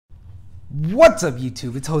What's up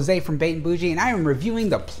YouTube, it's Jose from Boujee and I am reviewing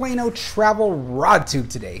the Plano travel rod tube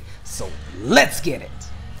today, so let's get it.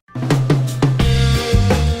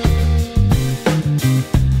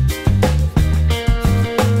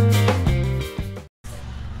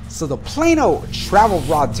 So the Plano travel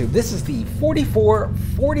rod tube, this is the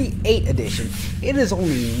 44/48 edition. It is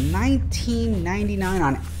only $19.99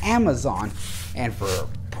 on Amazon, and for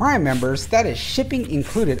Prime members that is shipping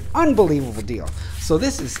included. Unbelievable deal. So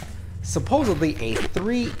this is supposedly a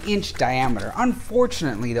 3-inch diameter.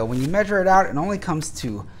 Unfortunately though, when you measure it out, it only comes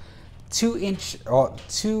to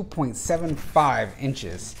 2.75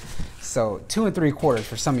 inches. So 2 3/4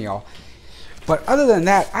 for some of y'all. But other than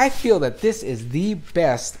that, I feel that this is the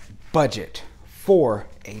best budget for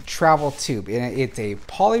a travel tube. It's a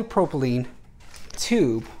polypropylene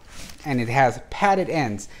tube and it has padded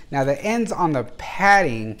ends. Now the ends on the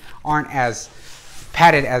padding aren't as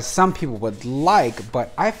padded as some people would like,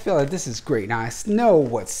 but I feel that this is great. Now I know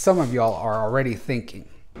what some of y'all are already thinking.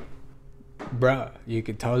 Bruh, you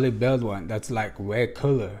could totally build one that's like way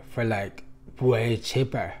cooler for like way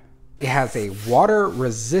cheaper. It has a water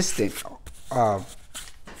resistant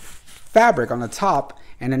fabric on the top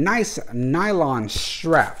and a nice nylon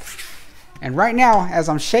strap. And right now, as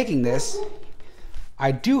I'm shaking this,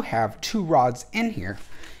 I do have 2 rods in here,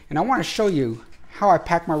 and I want to show you how I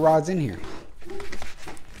pack my rods in here.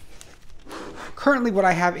 Currently what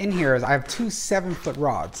I have in here is I have 2 7-foot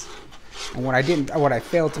rods. And what I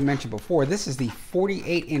failed to mention before, this is the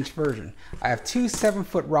 48-inch version. I have 2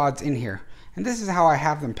 7-foot rods in here, and this is how I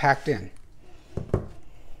have them packed in.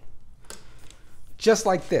 Just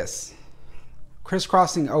like this,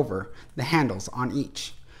 crisscrossing over the handles on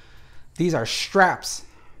each. These are straps,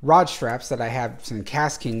 rod straps that I have, some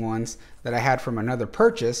Cast King ones that I had from another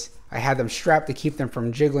purchase. I had them strapped to keep them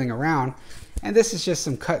from jiggling around. And this is just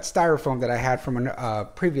some cut styrofoam that I had from a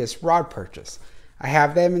previous rod purchase. I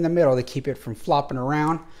have them in the middle to keep it from flopping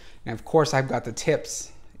around. And of course I've got the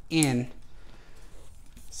tips in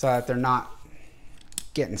so that they're not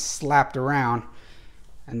getting slapped around,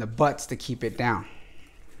 and the butts to keep it down.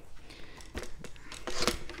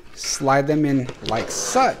 Slide them in like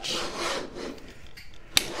such.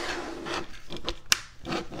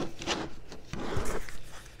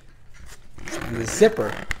 And the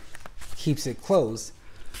zipper keeps it closed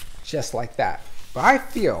just like that. But I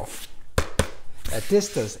feel that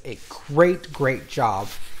this does a great job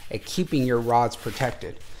at keeping your rods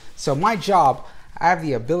protected. So my job, I have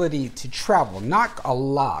the ability to travel, not a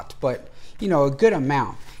lot, but you know, a good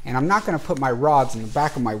amount. And I'm not going to put my rods in the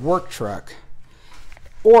back of my work truck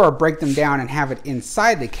or break them down and have it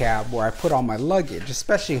inside the cab where I put all my luggage,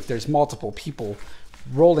 especially if there's multiple people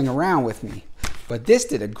rolling around with me. But this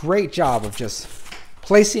did a great job of just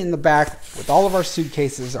placing it in the back with all of our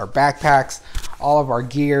suitcases, our backpacks, all of our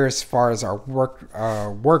gear as far as our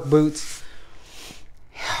work boots,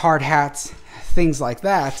 hard hats, things like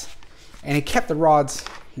that. And it kept the rods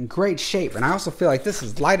in great shape. And I also feel like this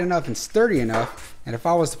is light enough and sturdy enough, and if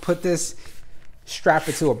I was to put this, strap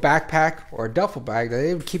it to a backpack or a duffel bag, that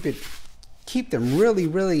it would keep them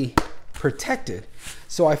really protected.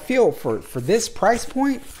 So I feel for this price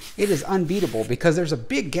point, it is unbeatable, because there's a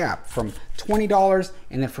big gap from $20,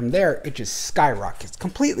 and then from there it just skyrockets,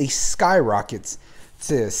 completely skyrockets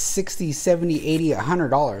to $60, $70, $80,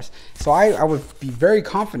 $100. So I would be very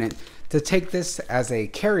confident to take this as a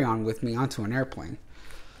carry-on with me onto an airplane.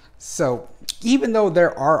 So even though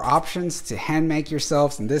there are options to hand make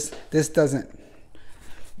yourselves, and this doesn't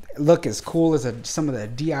look as cool as some of the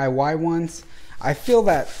DIY ones, I feel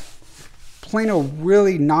that Plano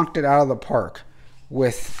really knocked it out of the park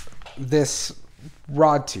with this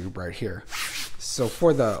rod tube right here. So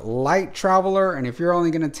for the light traveler, and if you're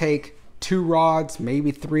only going to take 2 rods,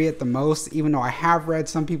 maybe 3 at the most, even though I have read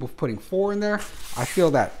some people putting 4 in there, I feel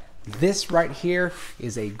that this right here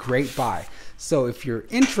is a great buy. So if you're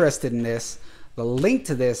interested in this, the link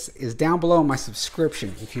to this is down below in my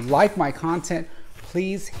subscription. If you like my content,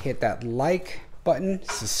 please hit that like button,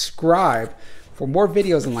 subscribe for more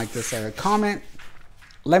videos and like this. Comment,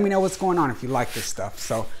 let me know what's going on if you like this stuff.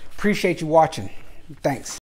 So appreciate you watching. Thanks.